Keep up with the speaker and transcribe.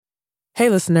Hey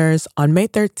listeners, on May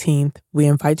 13th, we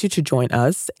invite you to join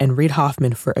us and Reid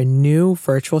Hoffman for a new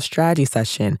virtual strategy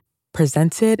session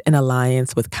presented in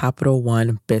alliance with Capital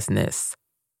One Business.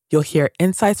 You'll hear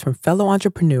insights from fellow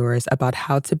entrepreneurs about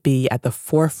how to be at the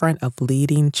forefront of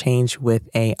leading change with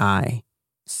AI.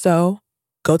 So,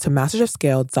 go to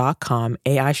mastersofscale.com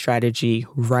AI strategy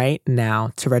right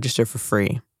now to register for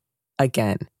free.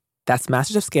 Again, that's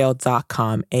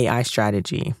mastersofscale.com AI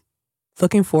strategy.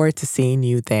 Looking forward to seeing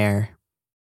you there.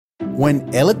 When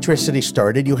electricity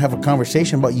started, you have a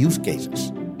conversation about use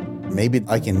cases. Maybe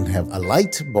I can have a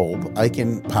light bulb, I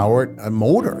can power a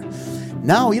motor.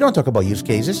 Now you don't talk about use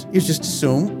cases, you just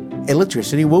assume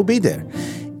electricity will be there.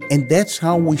 And that's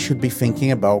how we should be thinking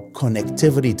about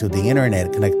connectivity to the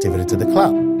internet, connectivity to the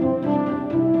cloud.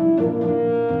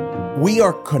 We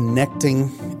are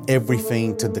connecting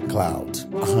everything to the cloud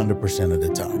 100% of the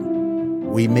time.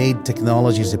 We made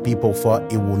technologies that people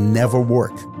thought it will never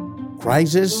work.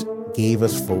 Crisis gave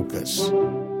us focus.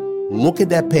 Look at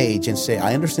that page and say,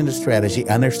 I understand the strategy,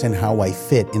 I understand how I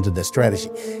fit into the strategy.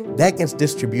 That gets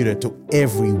distributed to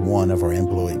every one of our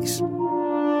employees.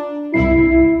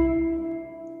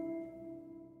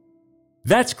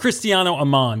 That's Cristiano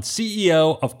Amon,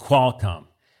 CEO of Qualcomm.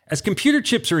 As computer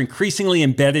chips are increasingly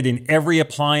embedded in every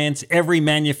appliance, every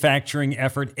manufacturing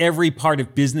effort, every part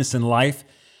of business and life,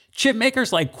 chip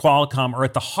makers like Qualcomm are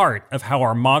at the heart of how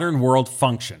our modern world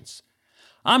functions.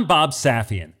 I'm Bob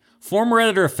Safian, former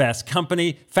editor of Fast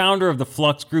Company, founder of the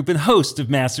Flux Group, and host of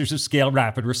Masters of Scale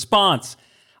Rapid Response.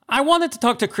 I wanted to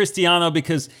talk to Cristiano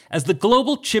because as the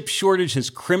global chip shortage has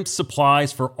crimped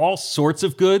supplies for all sorts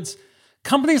of goods,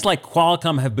 companies like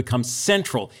Qualcomm have become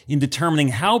central in determining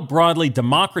how broadly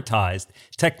democratized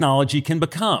technology can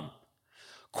become.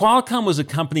 Qualcomm was a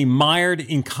company mired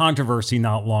in controversy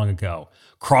not long ago,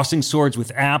 crossing swords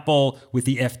with Apple, with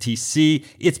the FTC.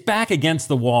 It's back against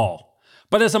the wall.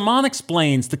 But as Amon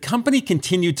explains, the company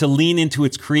continued to lean into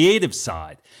its creative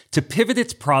side to pivot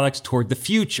its products toward the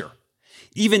future.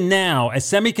 Even now, as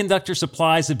semiconductor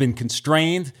supplies have been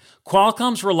constrained,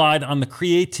 Qualcomm's relied on the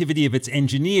creativity of its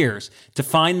engineers to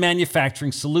find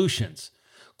manufacturing solutions.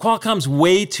 Qualcomm's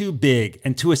way too big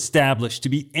and too established to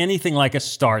be anything like a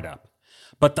startup.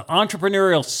 But the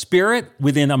entrepreneurial spirit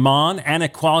within Amon and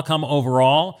at Qualcomm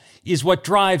overall is what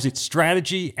drives its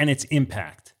strategy and its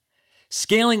impact.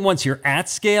 Scaling once you're at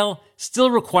scale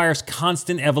still requires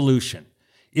constant evolution.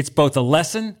 It's both a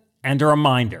lesson and a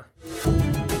reminder.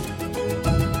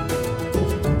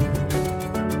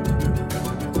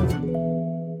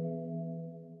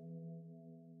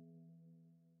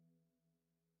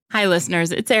 Hi,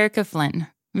 listeners. It's Erica Flynn,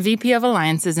 VP of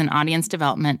Alliances and Audience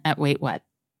Development at Wait What,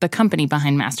 the company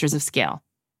behind Masters of Scale.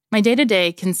 My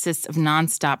day-to-day consists of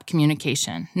nonstop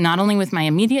communication, not only with my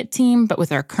immediate team, but with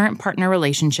our current partner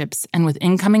relationships and with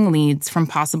incoming leads from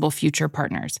possible future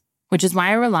partners, which is why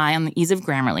I rely on the ease of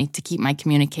Grammarly to keep my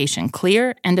communication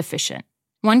clear and efficient.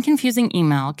 One confusing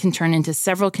email can turn into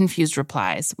several confused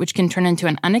replies, which can turn into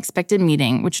an unexpected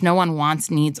meeting which no one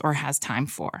wants, needs, or has time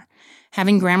for.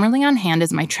 Having Grammarly on hand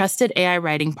as my trusted AI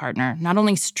writing partner not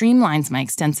only streamlines my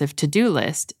extensive to-do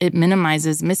list, it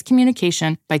minimizes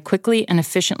miscommunication by quickly and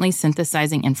efficiently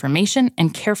synthesizing information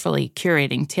and carefully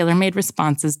curating tailor-made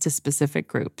responses to specific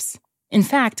groups. In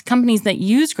fact, companies that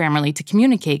use Grammarly to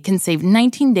communicate can save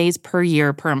 19 days per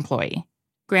year per employee.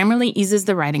 Grammarly eases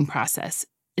the writing process.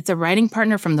 It's a writing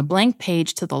partner from the blank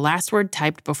page to the last word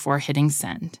typed before hitting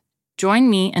send.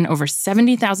 Join me and over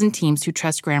 70,000 teams who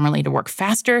trust Grammarly to work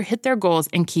faster, hit their goals,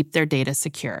 and keep their data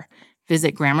secure.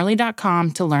 Visit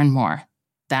Grammarly.com to learn more.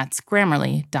 That's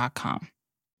Grammarly.com.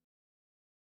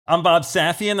 I'm Bob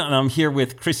Safian, and I'm here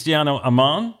with Cristiano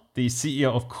Amon, the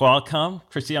CEO of Qualcomm.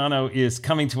 Cristiano is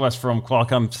coming to us from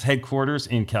Qualcomm's headquarters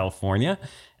in California,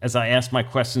 as I ask my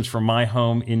questions from my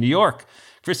home in New York.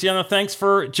 Cristiano, thanks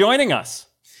for joining us.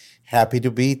 Happy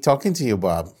to be talking to you,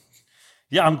 Bob.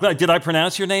 Yeah, I'm glad. Did I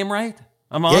pronounce your name right?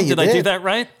 Amon, Yeah, you did I do that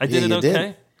right? I did it okay?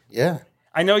 Did. Yeah.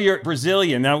 I know you're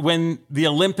Brazilian. Now, when the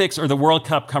Olympics or the World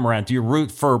Cup come around, do you root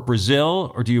for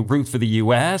Brazil or do you root for the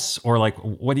U.S.? Or like,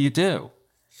 what do you do?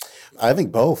 I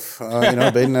think both.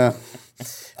 I've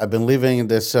been living in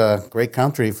this great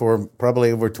country for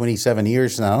probably over 27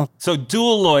 years now. So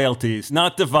dual loyalties,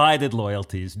 not divided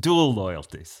loyalties, dual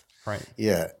loyalties. Right.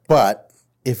 Yeah. But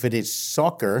if it is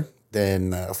soccer,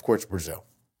 then of course Brazil.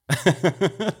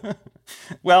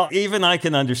 Well, even I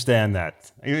can understand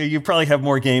that. You probably have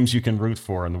more games you can root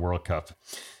for in the World Cup.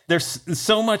 There's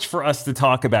so much for us to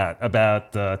talk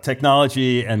about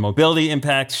technology and mobility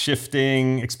impacts,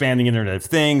 shifting, expanding Internet of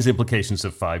Things, implications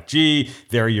of 5G.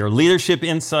 There are your leadership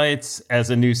insights as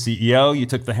a new CEO. You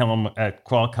took the helm at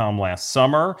Qualcomm last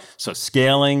summer, so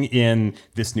scaling in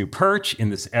this new perch, in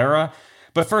this era.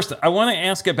 But first, I want to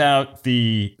ask about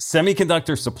the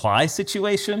semiconductor supply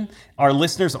situation. Our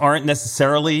listeners aren't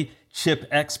necessarily chip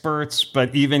experts,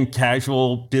 but even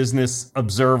casual business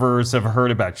observers have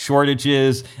heard about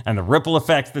shortages and the ripple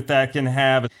effect that can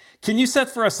have. Can you set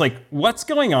for us, what's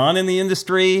going on in the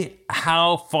industry?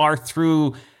 How far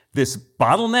through this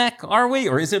bottleneck are we?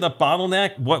 Or is it a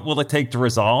bottleneck? What will it take to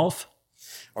resolve?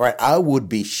 All right, I would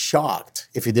be shocked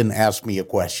if you didn't ask me a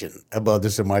question about the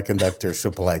semiconductor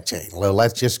supply chain. Well,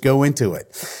 let's just go into it.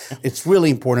 It's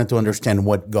really important to understand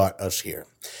what got us here.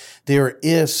 There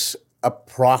is a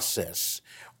process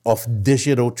of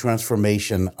digital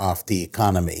transformation of the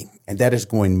economy, and that is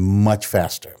going much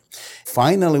faster.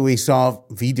 Finally, we saw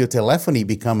video telephony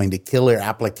becoming the killer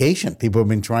application. People have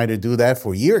been trying to do that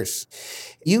for years.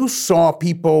 You saw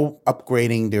people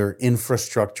upgrading their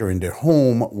infrastructure in their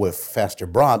home with faster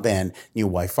broadband, new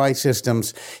Wi-Fi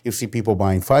systems. You see people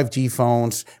buying 5G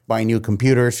phones, buying new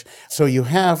computers. So you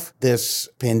have this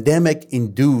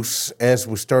pandemic-induced, as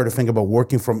we start to think about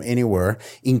working from anywhere,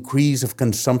 increase of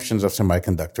consumptions of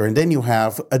semiconductor. And then you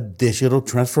have a digital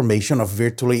transformation of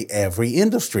virtually every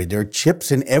industry. There are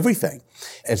chips in everything,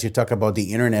 as you talk about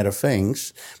the Internet of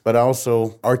Things, but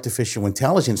also artificial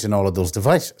intelligence in all of those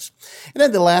devices. And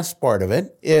then the last part of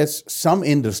it is some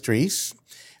industries,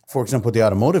 for example, the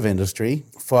automotive industry,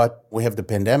 thought we have the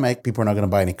pandemic, people are not going to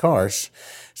buy any cars.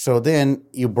 So then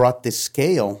you brought the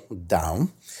scale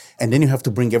down, and then you have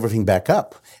to bring everything back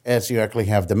up as you actually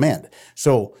have demand.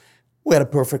 So we had a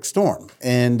perfect storm.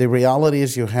 And the reality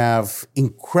is you have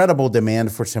incredible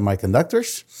demand for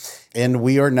semiconductors, and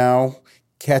we are now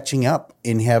catching up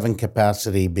in having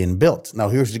capacity being built. Now,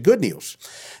 here's the good news.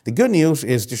 The good news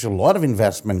is there's a lot of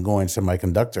investment going in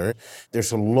semiconductor.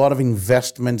 There's a lot of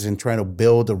investments in trying to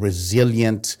build a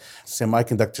resilient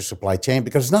semiconductor supply chain,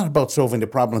 because it's not about solving the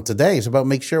problem today. It's about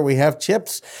making sure we have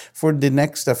chips for the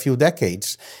next few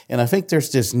decades. And I think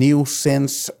there's this new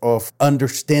sense of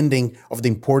understanding of the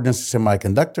importance of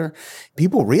semiconductor.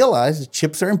 People realize that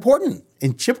chips are important.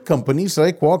 And chip companies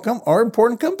like Qualcomm are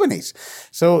important companies.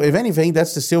 So if anything,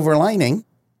 that's the silver lining.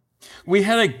 We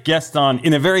had a guest on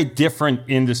in a very different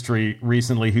industry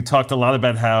recently who talked a lot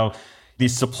about how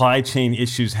these supply chain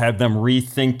issues had them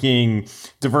rethinking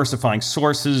diversifying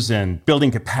sources and building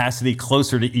capacity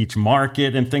closer to each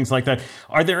market and things like that.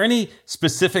 Are there any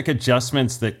specific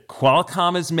adjustments that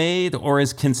Qualcomm has made or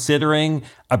is considering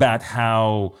about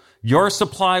how your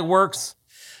supply works?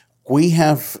 We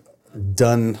have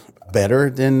done better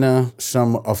than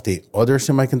some of the other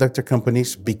semiconductor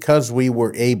companies because we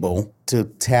were able to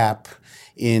tap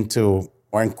into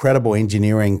our incredible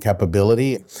engineering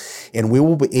capability, and we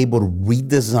will be able to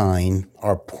redesign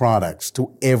our products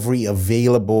to every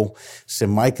available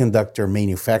semiconductor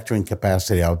manufacturing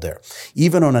capacity out there.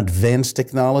 Even on advanced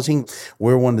technology,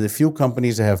 we're one of the few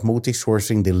companies that have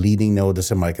multi-sourcing the leading node of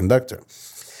semiconductor.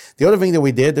 The other thing that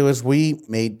we did was we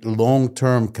made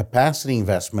long-term capacity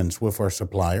investments with our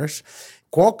suppliers.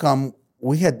 Qualcomm,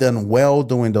 we had done well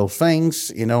doing those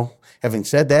things. Having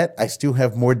said that, I still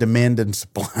have more demand than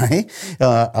supply.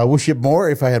 I would ship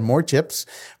more if I had more chips.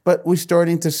 But we're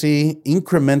starting to see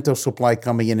incremental supply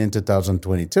coming in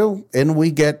 2022. And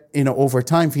we get, over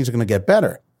time, things are going to get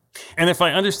better. And if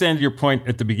I understand your point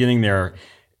at the beginning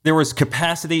there was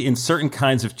capacity in certain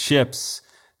kinds of chips,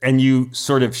 and you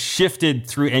sort of shifted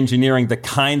through engineering the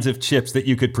kinds of chips that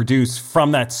you could produce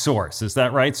from that source. Is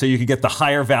that right? So you could get the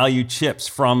higher value chips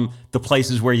from the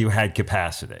places where you had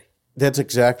capacity. That's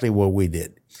exactly what we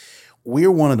did.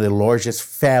 We're one of the largest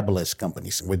fabless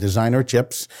companies. We design our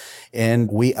chips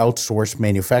and we outsource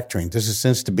manufacturing. This is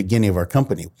since the beginning of our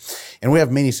company. And we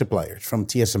have many suppliers, from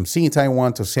TSMC in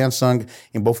Taiwan to Samsung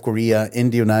in both Korea,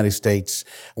 in the United States.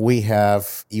 We have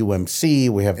UMC,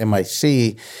 we have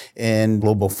MIC, and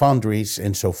Global Foundries,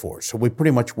 and so forth. So we pretty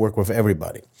much work with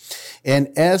everybody. And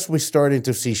as we started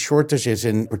to see shortages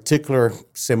in particular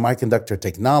semiconductor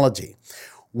technology,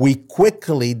 we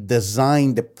quickly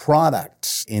designed the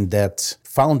products in that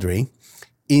foundry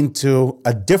into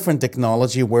a different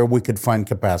technology where we could find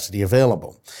capacity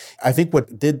available. I think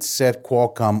what did set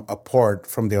Qualcomm apart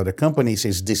from the other companies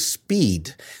is the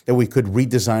speed that we could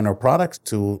redesign our products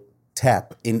to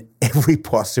tap in every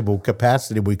possible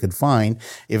capacity we could find.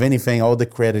 If anything, all the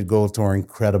credit goes to our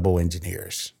incredible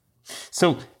engineers.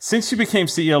 So since you became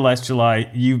CEO last July,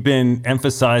 you've been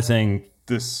emphasizing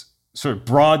this sort of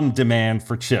broadened demand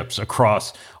for chips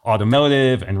across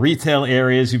automotive and retail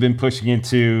areas you've been pushing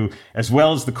into, as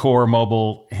well as the core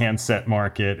mobile handset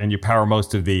market. And you power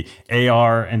most of the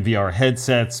AR and VR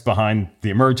headsets behind the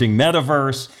emerging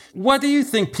metaverse. What do you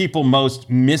think people most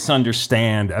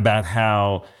misunderstand about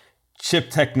how chip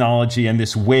technology and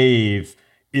this wave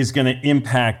is going to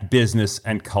impact business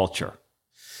and culture?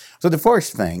 So the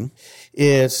first thing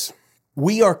is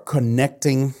we are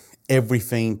connecting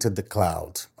everything to the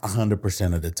cloud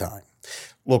 100% of the time.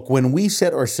 Look, when we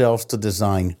set ourselves to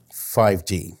design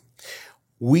 5G,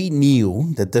 we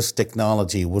knew that this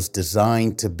technology was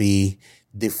designed to be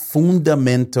the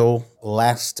fundamental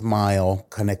last mile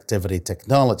connectivity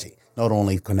technology, not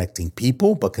only connecting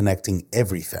people, but connecting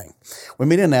everything. We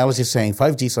made an analogy saying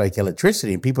 5G is like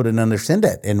electricity, and people didn't understand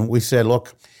that. And we said,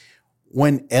 look,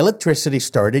 when electricity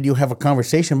started, you have a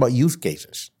conversation about use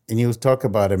cases. And you talk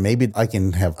about it, maybe I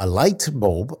can have a light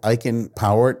bulb, I can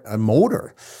power a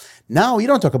motor. Now you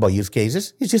don't talk about use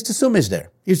cases, you just assume it's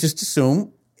there. You just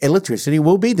assume electricity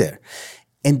will be there.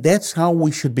 And that's how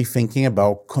we should be thinking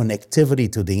about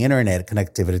connectivity to the internet,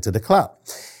 connectivity to the cloud.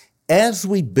 As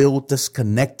we build this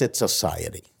connected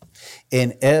society,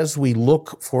 and as we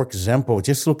look, for example,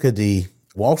 just look at the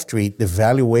Wall Street, the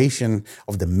valuation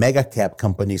of the mega cap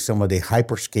companies, some of the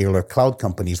hyperscaler cloud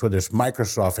companies, whether it's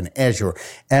Microsoft and Azure,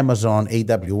 Amazon,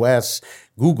 AWS,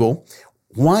 Google.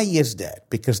 Why is that?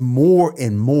 Because more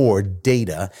and more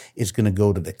data is going to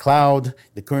go to the cloud.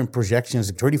 The current projection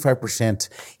is 35%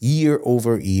 year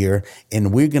over year,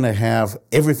 and we're going to have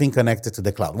everything connected to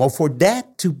the cloud. Well, for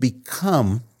that to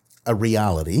become a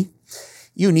reality,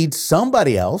 you need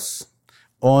somebody else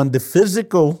on the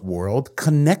physical world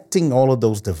connecting all of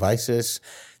those devices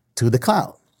to the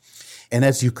cloud. And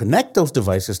as you connect those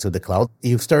devices to the cloud,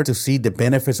 you start to see the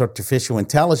benefits of artificial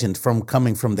intelligence from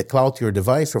coming from the cloud to your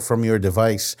device or from your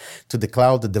device to the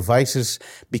cloud. The devices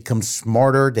become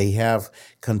smarter. They have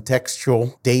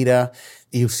contextual data.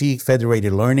 You see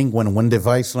federated learning when one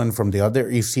device learns from the other.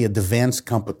 You see advanced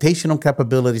computational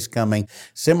capabilities coming.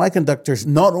 Semiconductors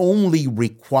not only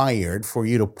required for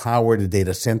you to power the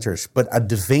data centers, but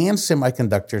advanced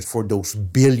semiconductors for those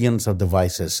billions of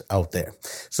devices out there.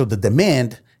 So the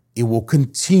demand, it will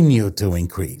continue to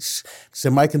increase.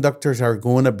 Semiconductors are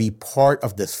going to be part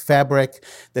of this fabric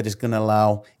that is going to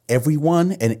allow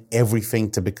everyone and everything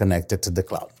to be connected to the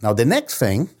cloud. Now, the next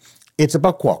thing, it's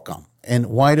about Qualcomm. And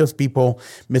why does people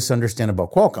misunderstand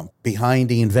about Qualcomm? Behind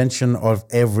the invention of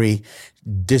every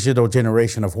digital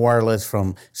generation of wireless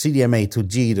from CDMA to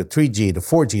G to 3G to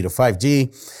 4G to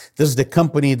 5G, this is the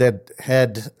company that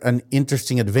had an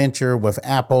interesting adventure with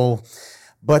Apple.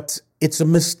 But it's a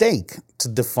mistake to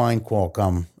define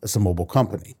Qualcomm as a mobile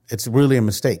company. It's really a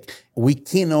mistake. We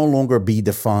can no longer be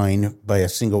defined by a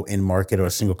single end market or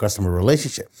a single customer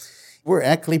relationship. We're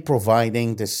actually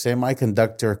providing the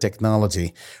semiconductor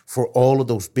technology for all of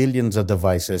those billions of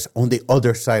devices on the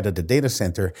other side of the data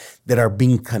center that are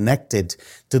being connected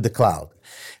to the cloud.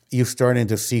 You're starting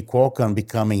to see Qualcomm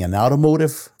becoming an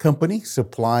automotive company,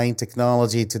 supplying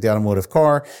technology to the automotive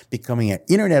car, becoming an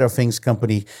Internet of Things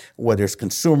company, whether it's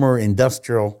consumer,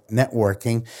 industrial,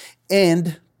 networking,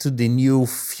 and to the new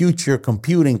future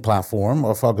computing platform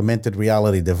of augmented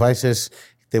reality devices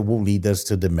that will lead us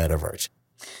to the metaverse.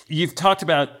 You've talked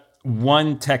about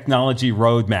one technology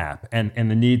roadmap and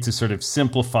the need to sort of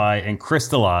simplify and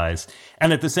crystallize.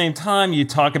 And at the same time, you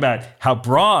talk about how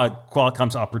broad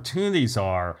Qualcomm's opportunities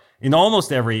are in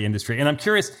almost every industry. And I'm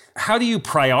curious, how do you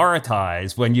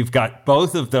prioritize when you've got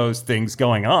both of those things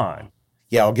going on?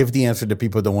 Yeah, I'll give the answer to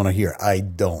people that want to hear. I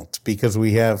don't, because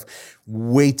we have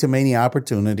way too many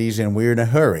opportunities and we're in a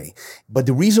hurry. But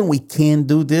the reason we can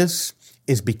do this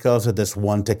is because of this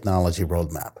one technology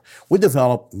roadmap. We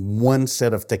developed one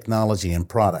set of technology and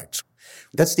products.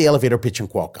 That's the elevator pitch in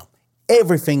Qualcomm.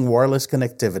 Everything wireless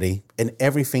connectivity and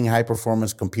everything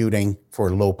high-performance computing for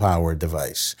a low-power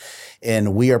device.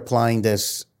 And we are applying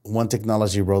this one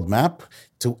technology roadmap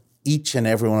to each and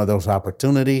every one of those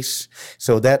opportunities.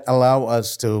 So that allow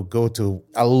us to go to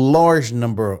a large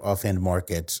number of end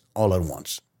markets all at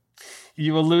once.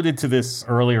 You alluded to this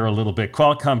earlier a little bit.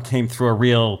 Qualcomm came through a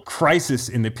real crisis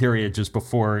in the period just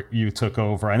before you took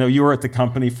over. I know you were at the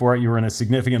company for it. You were in a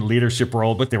significant leadership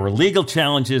role, but there were legal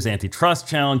challenges, antitrust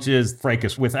challenges,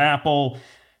 fracas with Apple,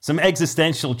 some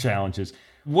existential challenges.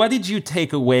 What did you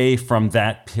take away from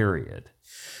that period?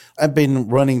 I've been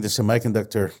running the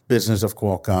semiconductor business of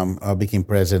Qualcomm. I became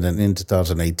president in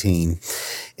 2018.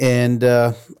 And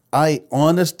I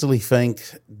honestly think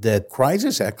that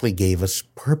crisis actually gave us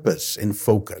purpose and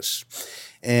focus.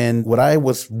 And what I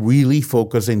was really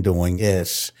focusing doing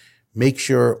is make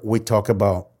sure we talk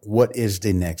about what is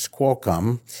the next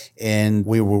Qualcomm. And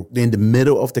we were in the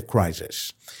middle of the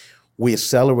crisis. We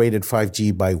accelerated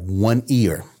 5G by 1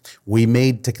 year. We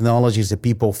made technologies that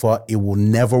people thought it will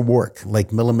never work,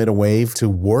 like millimeter wave, to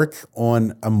work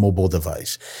on a mobile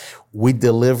device. We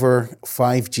deliver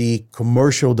 5G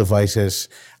commercial devices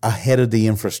ahead of the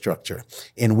infrastructure.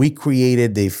 And we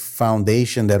created the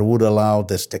foundation that would allow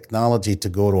this technology to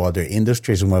go to other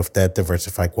industries, and with that,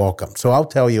 diversify Qualcomm. So I'll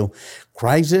tell you,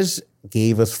 crisis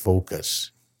gave us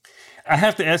focus. I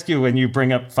have to ask you, when you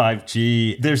bring up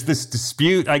 5G, there's this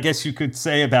dispute, I guess you could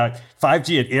say, about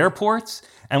 5G at airports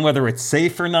and whether it's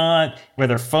safe or not,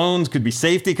 whether phones could be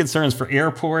safety concerns for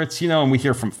airports, and we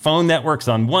hear from phone networks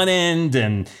on one end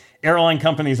and airline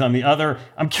companies on the other.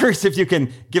 I'm curious if you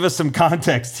can give us some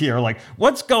context here, like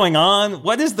what's going on?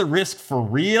 What is the risk for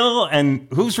real? And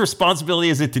whose responsibility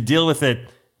is it to deal with it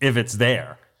if it's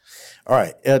there? All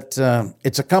right. It's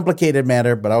a complicated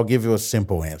matter, but I'll give you a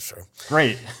simple answer.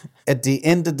 Great. At the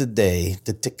end of the day,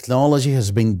 the technology has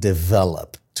been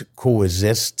developed to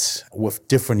coexist with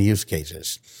different use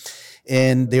cases.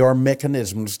 And there are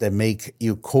mechanisms that make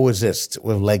you coexist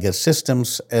with legacy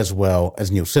systems as well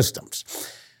as new systems.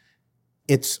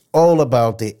 It's all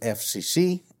about the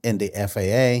FCC and the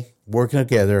FAA working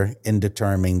together in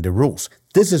determining the rules.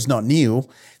 This is not new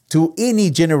to any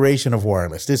generation of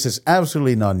wireless. This is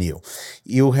absolutely not new.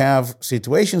 You have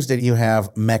situations that you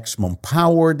have maximum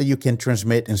power that you can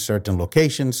transmit in certain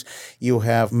locations. You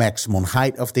have maximum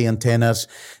height of the antennas.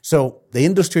 So the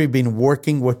industry has been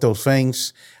working with those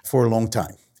things for a long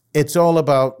time. It's all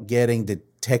about getting the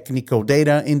technical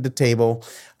data in the table,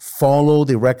 follow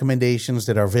the recommendations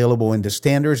that are available in the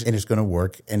standards, and it's going to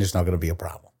work, and it's not going to be a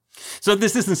problem. So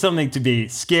this isn't something to be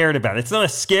scared about. It's not a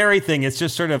scary thing. It's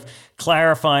just sort of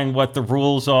clarifying what the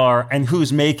rules are and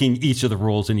who's making each of the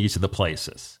rules in each of the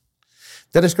places.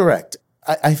 That is correct.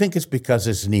 I think it's because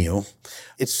it's new.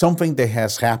 It's something that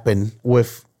has happened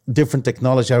with different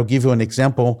technology. I'll give you an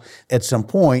example. At some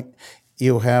point,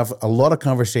 you have a lot of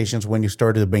conversations when you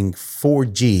started to bring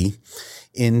 4G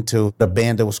into the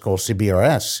band that was called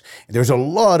CBRS. There's a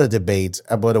lot of debates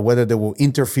about whether they will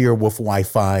interfere with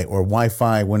Wi-Fi or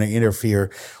Wi-Fi when they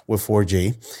interfere with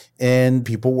 4G. And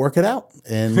people work it out,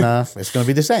 and it's going to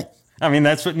be the same. I mean,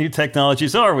 that's what new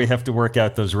technologies are. We have to work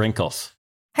out those wrinkles.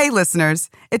 Hey, listeners.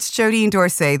 It's Jodine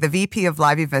Dorsey, the VP of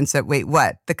Live Events at Wait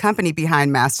What, the company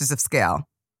behind Masters of Scale.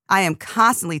 I am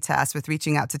constantly tasked with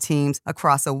reaching out to teams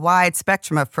across a wide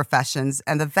spectrum of professions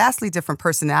and the vastly different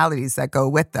personalities that go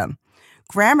with them.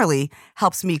 Grammarly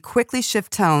helps me quickly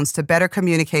shift tones to better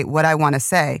communicate what I want to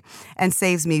say and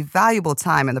saves me valuable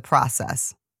time in the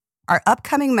process. Our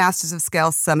upcoming Masters of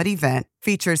Scale Summit event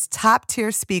features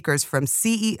top-tier speakers from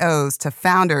CEOs to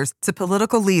founders to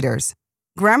political leaders.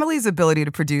 Grammarly's ability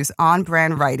to produce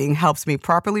on-brand writing helps me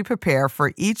properly prepare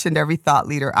for each and every thought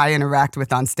leader I interact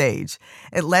with on stage.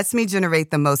 It lets me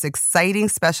generate the most exciting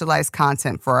specialized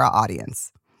content for our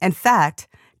audience. In fact,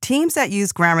 teams that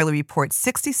use Grammarly report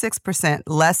 66%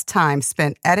 less time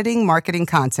spent editing marketing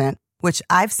content, which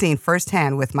I've seen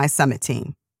firsthand with my Summit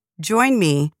team. Join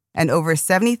me and over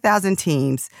 70,000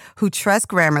 teams who trust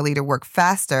Grammarly to work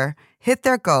faster, hit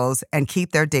their goals, and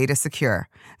keep their data secure.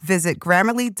 Visit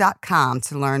Grammarly.com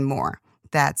to learn more.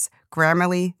 That's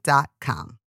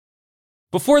Grammarly.com.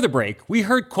 Before the break, we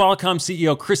heard Qualcomm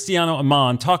CEO Cristiano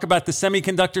Amon talk about the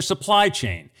semiconductor supply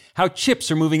chain, how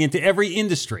chips are moving into every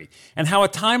industry, and how a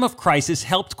time of crisis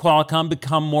helped Qualcomm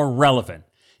become more relevant.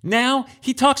 Now,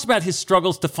 he talks about his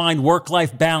struggles to find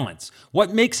work-life balance,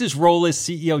 what makes his role as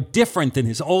CEO different than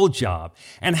his old job,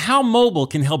 and how mobile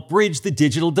can help bridge the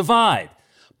digital divide.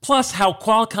 Plus, how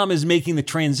Qualcomm is making the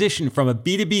transition from a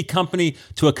B2B company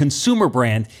to a consumer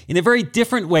brand in a very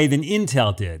different way than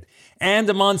Intel did. And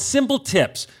Amon's simple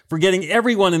tips for getting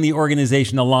everyone in the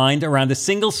organization aligned around a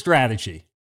single strategy.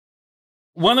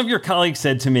 One of your colleagues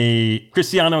said to me,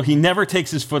 Cristiano, he never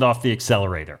takes his foot off the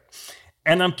accelerator.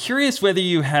 And I'm curious whether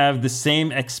you have the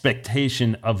same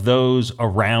expectation of those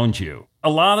around you. A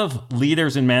lot of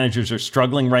leaders and managers are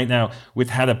struggling right now with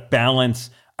how to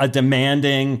balance a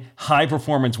demanding,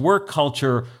 high-performance work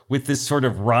culture with this sort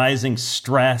of rising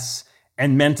stress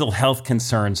and mental health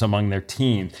concerns among their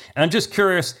team. And I'm just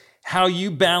curious how you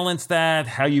balance that,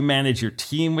 how you manage your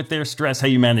team with their stress, how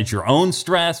you manage your own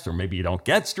stress, or maybe you don't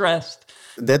get stressed.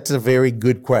 That's a very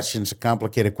good question. It's a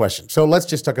complicated question. So let's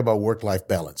just talk about work-life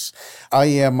balance. I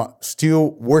am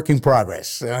still work in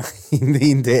progress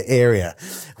in the area.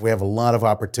 We have a lot of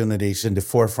opportunities in the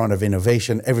forefront of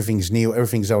innovation. Everything's new.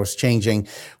 Everything's always changing.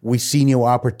 We see new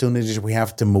opportunities. We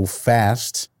have to move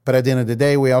fast. But at the end of the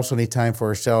day, we also need time for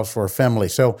ourselves, for our family.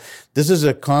 So this is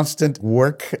a constant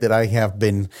work that I have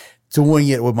been doing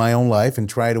it with my own life and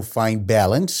try to find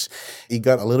balance. It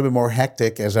got a little bit more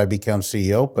hectic as I become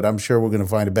CEO, but I'm sure we're going to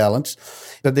find a balance.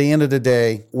 At the end of the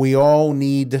day, we all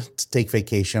need to take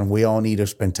vacation. We all need to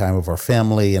spend time with our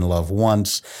family and loved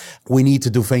ones. We need to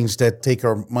do things that take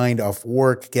our mind off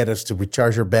work, get us to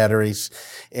recharge our batteries.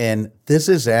 And this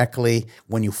is exactly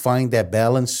when you find that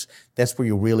balance, that's where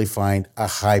you really find a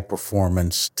high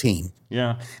performance team.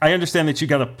 Yeah. I understand that you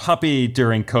got a puppy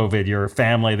during COVID, your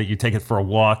family, that you take it for a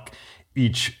walk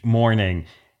each morning.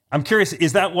 I'm curious,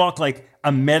 is that walk like a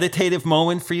meditative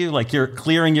moment for you? Like you're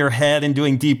clearing your head and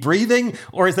doing deep breathing?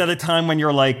 Or is that a time when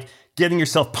you're like getting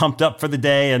yourself pumped up for the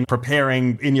day and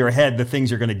preparing in your head the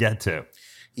things you're going to get to?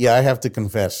 Yeah, I have to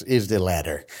confess, is the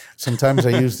latter. Sometimes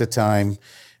I use the time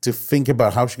to think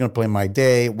about how she's going to play my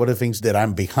day. What are the things that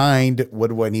I'm behind? What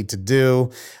do I need to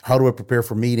do? How do I prepare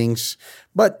for meetings?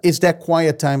 But it's that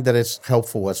quiet time that is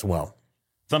helpful as well.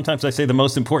 Sometimes I say the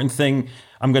most important thing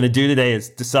I'm going to do today is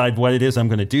decide what it is I'm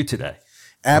going to do today.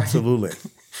 Absolutely.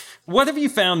 What have you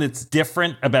found that's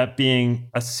different about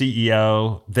being a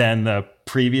CEO than the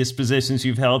previous positions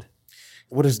you've held?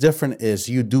 What is different is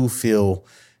you do feel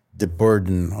the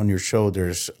burden on your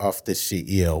shoulders of the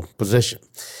CEO position.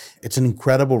 It's an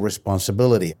incredible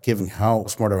responsibility, given how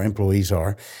smart our employees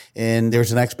are. And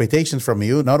there's an expectation from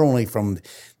you, not only from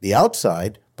the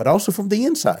outside, but also from the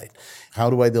inside. How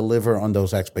do I deliver on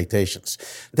those expectations?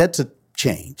 That's a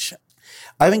change.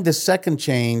 I think the second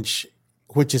change,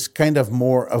 which is kind of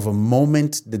more of a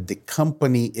moment that the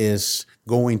company is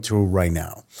going through right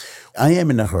now. I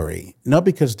am in a hurry, not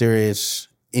because there is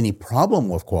any problem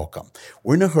with Qualcomm.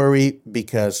 We're in a hurry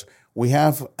because we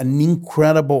have an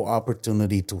incredible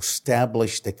opportunity to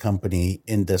establish the company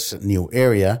in this new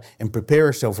area and prepare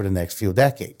ourselves for the next few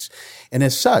decades. And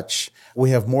as such, we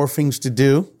have more things to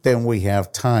do than we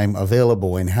have time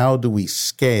available. And how do we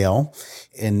scale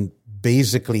and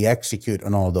basically execute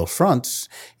on all those fronts?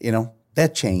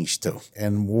 That changed too.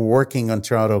 And we're working on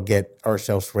trying to get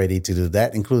ourselves ready to do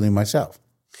that, including myself.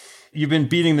 You've been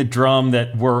beating the drum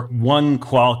that we're one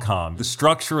Qualcomm. The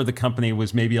structure of the company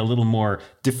was maybe a little more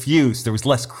diffuse. There was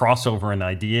less crossover in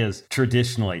ideas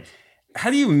traditionally.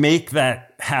 How do you make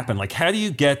that happen? Like, how do you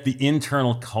get the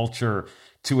internal culture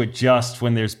to adjust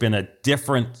when there's been a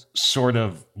different sort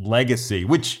of legacy,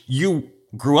 which you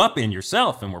grew up in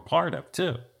yourself and were part of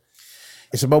too?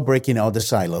 It's about breaking all the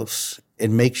silos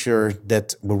and make sure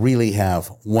that we really have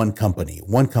one company,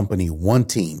 one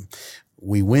team.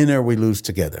 We win or we lose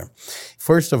together.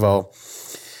 First of all,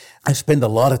 I spend a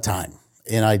lot of time,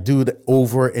 and I do it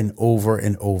over and over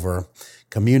and over,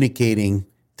 communicating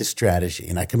the strategy.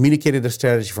 And I communicated the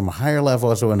strategy from a higher level,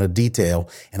 also in a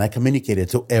detail, and I communicate it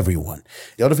to everyone.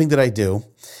 The other thing that I do,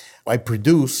 I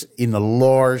produce in a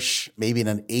large, maybe in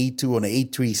an A2 or an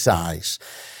A3 size,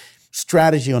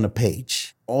 strategy on a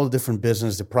page, all the different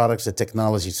business, the products, the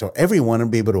technology. So everyone will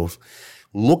be able to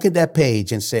look at that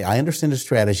page and say, I understand the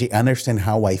strategy. I understand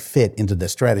how I fit into the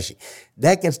strategy.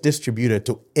 That gets distributed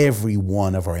to every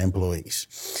one of our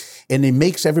employees. And it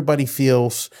makes everybody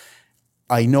feels,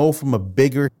 I know from a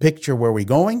bigger picture where we're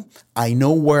going. I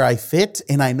know where I fit,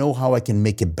 and I know how I can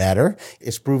make it better.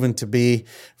 It's proven to be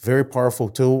very powerful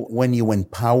too. When you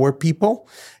empower people,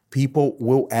 people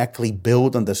will actually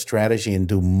build on the strategy and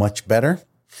do much better.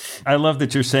 I love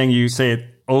that you're saying you say it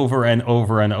over and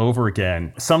over and over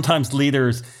again. Sometimes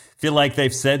leaders feel like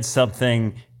they've said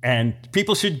something and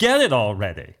people should get it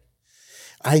already.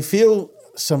 I feel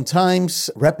sometimes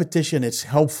repetition is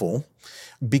helpful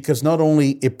because not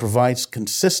only it provides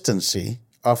consistency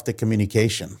of the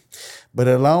communication, but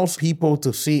it allows people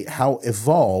to see how it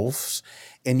evolves,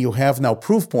 and you have now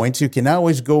proof points. You can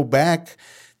always go back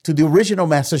to the original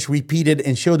message, repeat it,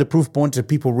 and show the proof points that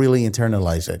people really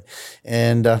internalize it.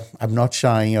 And I'm not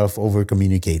shy of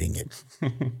over-communicating it.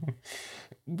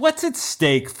 What's at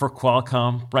stake for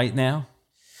Qualcomm right now?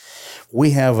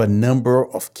 We have a number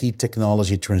of key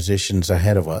technology transitions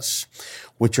ahead of us,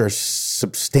 which are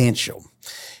substantial.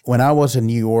 When I was in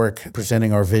New York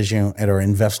presenting our vision at our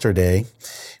Investor Day,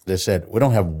 they said, we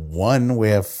don't have one, we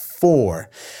have four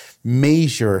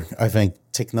major, I think,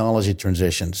 technology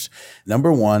transitions.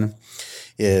 Number one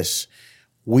is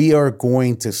we are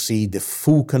going to see the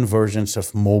full convergence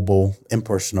of mobile and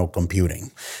personal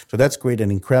computing. So that's created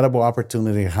an incredible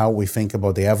opportunity how we think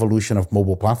about the evolution of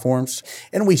mobile platforms.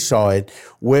 And we saw it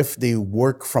with the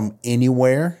work from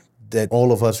anywhere that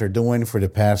all of us are doing for the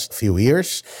past few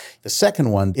years. The second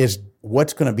one is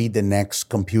what's going to be the next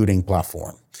computing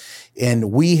platform.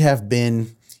 And we have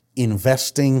been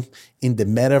investing in the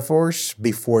metaverse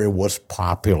before it was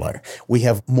popular. We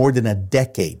have more than a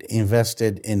decade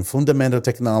invested in fundamental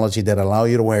technology that allow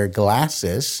you to wear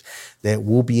glasses that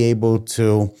will be able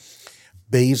to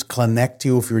connect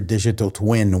you with your digital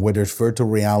twin, whether it's virtual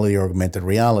reality or augmented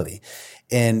reality.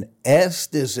 And as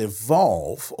this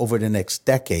evolve over the next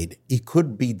decade, it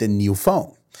could be the new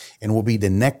phone and will be the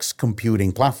next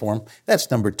computing platform.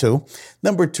 That's number 2.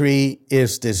 Number 3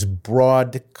 is this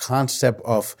broad concept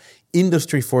of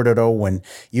Industry 4.0, when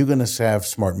you're going to have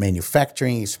smart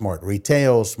manufacturing, smart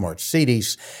retail, smart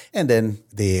cities, and then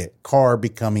the car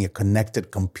becoming a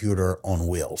connected computer on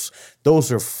wheels.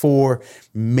 Those are 4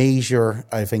 major,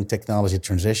 I think, technology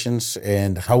transitions,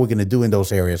 and how we're going to do in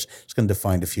those areas is going to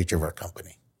define the future of our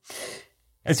company.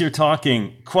 As you're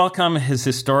talking, Qualcomm has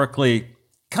historically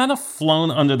kind of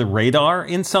flown under the radar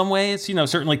in some ways,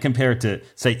 certainly compared to,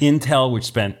 say, Intel, which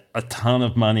spent a ton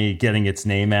of money getting its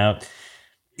name out.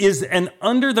 Is an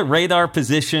under-the-radar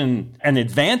position an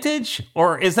advantage,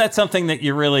 or is that something that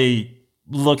you're really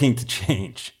looking to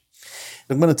change?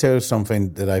 I'm going to tell you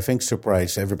something that I think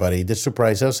surprised everybody. This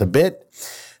surprised us a bit.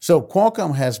 So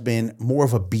Qualcomm has been more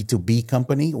of a B2B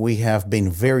company. We have been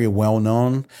very well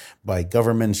known by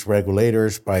governments,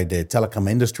 regulators, by the telecom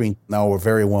industry. Now we're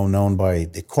very well known by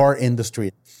the car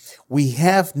industry. We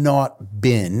have not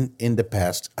been, in the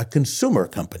past, a consumer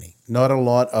company, not a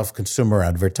lot of consumer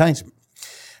advertising.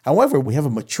 However, we have a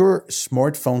mature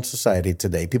smartphone society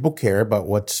today. People care about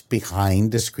what's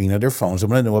behind the screen of their phones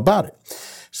and want to know about it.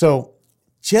 So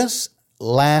just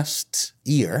last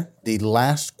year, the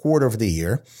last quarter of the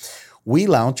year, we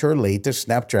launched our latest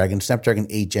Snapdragon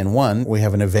 8 Gen 1. We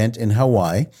have an event in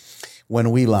Hawaii when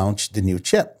we launched the new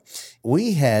chip.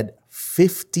 We had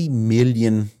 50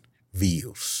 million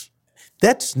views.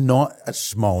 That's not a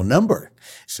small number.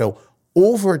 So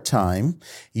over time,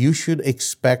 you should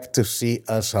expect to see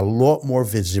us a lot more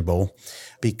visible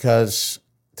because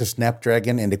the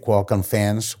Snapdragon and the Qualcomm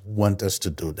fans want us to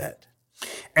do that.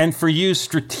 And for you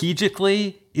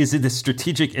strategically, is it a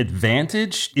strategic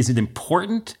advantage? Is it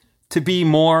important to be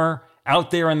more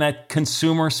out there in that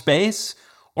consumer space?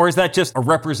 Or is that just a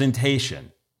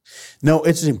representation? No,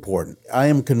 it's important. I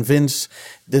am convinced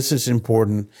this is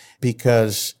important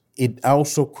because it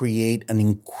also creates an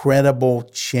incredible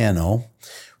channel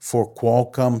for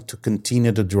Qualcomm to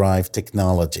continue to drive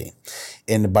technology.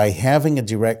 And by having a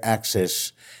direct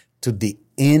access to the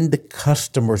end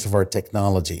customers of our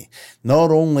technology,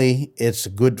 not only it's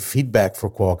good feedback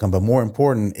for Qualcomm, but more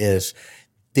important is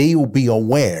they will be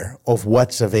aware of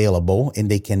what's available and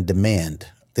they can demand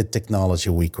the technology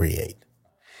we create.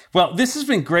 Well, this has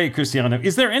been great, Cristiano.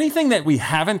 Is there anything that we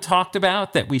haven't talked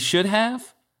about that we should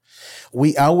have?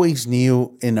 We always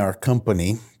knew in our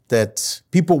company that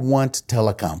people want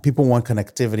telecom, people want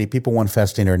connectivity, people want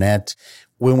fast internet.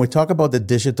 When we talk about the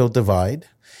digital divide,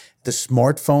 the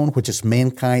smartphone, which is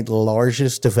mankind's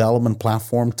largest development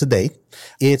platform today,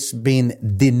 it's been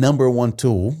the number one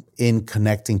tool in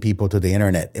connecting people to the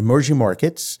internet. Emerging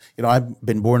markets, I've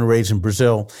been born and raised in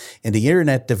Brazil, and the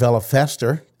internet developed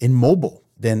faster in mobile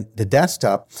than the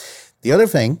desktop. The other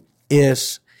thing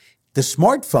is the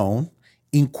smartphone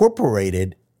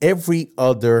incorporated every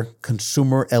other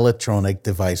consumer electronic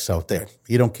device out there.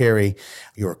 You don't carry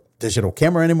your digital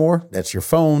camera anymore. That's your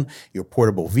phone, your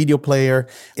portable video player.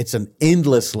 It's an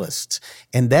endless list.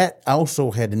 And that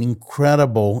also had an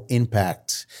incredible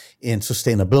impact in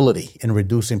sustainability and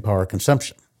reducing power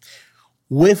consumption.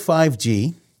 With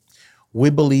 5G, we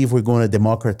believe we're going to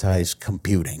democratize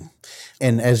computing.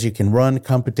 And as you can run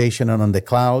computation on the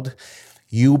cloud,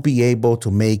 you'll be able to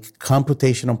make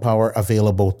computational power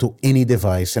available to any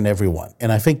device and everyone. And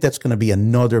I think that's going to be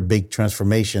another big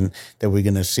transformation that we're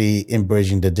going to see in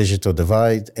bridging the digital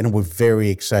divide. And we're very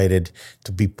excited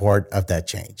to be part of that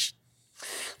change.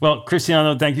 Well,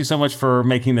 Cristiano, thank you so much for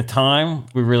making the time.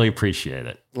 We really appreciate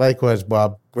it. Likewise,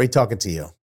 Bob. Great talking to you.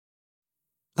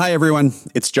 Hi, everyone.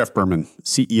 It's Jeff Berman,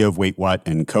 CEO of Wait What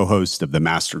and co-host of the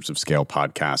Masters of Scale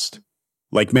podcast.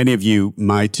 Like many of you,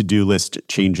 my to-do list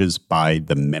changes by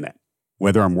the minute.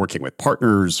 Whether I'm working with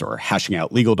partners or hashing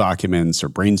out legal documents or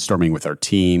brainstorming with our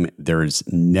team, there's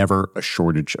never a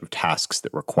shortage of tasks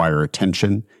that require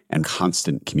attention and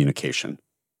constant communication.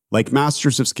 Like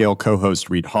Masters of Scale co-host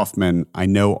Reid Hoffman, I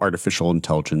know artificial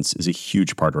intelligence is a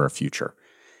huge part of our future,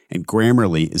 and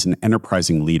Grammarly is an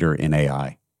enterprising leader in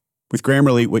AI. With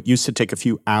Grammarly, what used to take a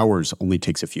few hours only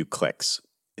takes a few clicks.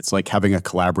 It's like having a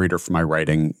collaborator for my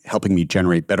writing, helping me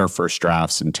generate better first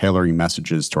drafts and tailoring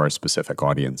messages to our specific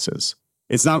audiences.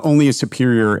 It's not only a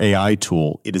superior AI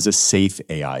tool, it is a safe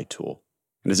AI tool.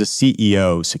 And as a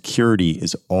CEO, security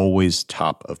is always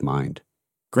top of mind.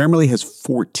 Grammarly has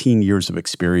 14 years of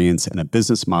experience and a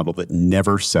business model that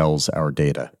never sells our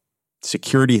data.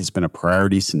 Security has been a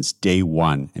priority since day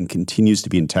one and continues to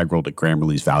be integral to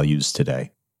Grammarly's values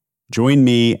today. Join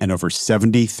me and over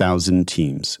 70,000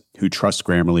 teams who trust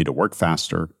Grammarly to work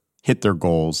faster, hit their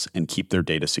goals, and keep their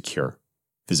data secure.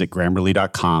 Visit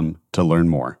Grammarly.com to learn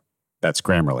more. That's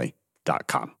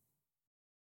Grammarly.com.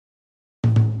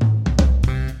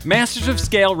 Masters of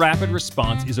Scale Rapid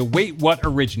Response is a Wait What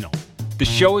original. The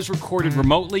show is recorded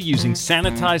remotely using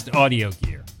sanitized audio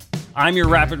gear. I'm your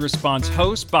Rapid Response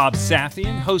host, Bob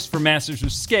Safian. Host for Masters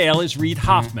of Scale is Reid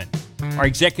Hoffman. Our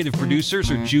executive producers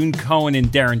are June Cohen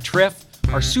and Darren Triff.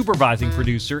 Our supervising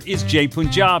producer is Jay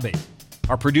Punjabi.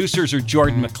 Our producers are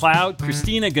Jordan McLeod,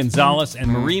 Christina Gonzalez, and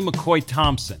Marie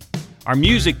McCoy-Thompson. Our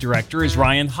music director is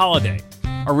Ryan Holiday.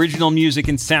 Original music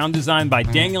and sound design by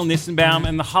Daniel Nissenbaum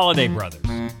and the Holiday Brothers.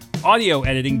 Audio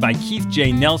editing by Keith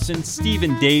J. Nelson,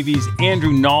 Stephen Davies,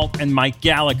 Andrew Nault, and Mike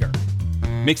Gallagher.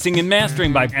 Mixing and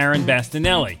mastering by Aaron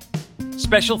Bastinelli.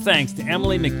 Special thanks to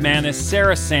Emily McManus,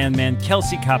 Sarah Sandman,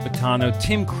 Kelsey Capitano,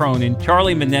 Tim Cronin,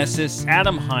 Charlie Meneses,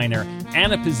 Adam Heiner,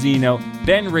 Anna Pizzino,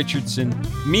 Ben Richardson,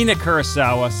 Mina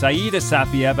Kurosawa, Saida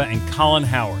Sapieva, and Colin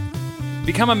Howard.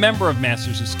 Become a member of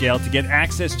Masters of Scale to get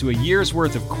access to a year's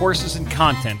worth of courses and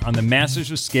content on the Masters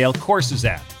of Scale Courses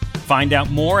app. Find out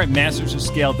more at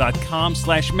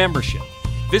mastersofscale.com/membership.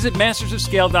 Visit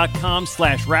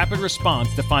mastersofscale.com/rapid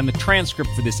response to find the transcript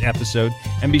for this episode,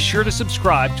 and be sure to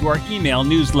subscribe to our email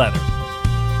newsletter.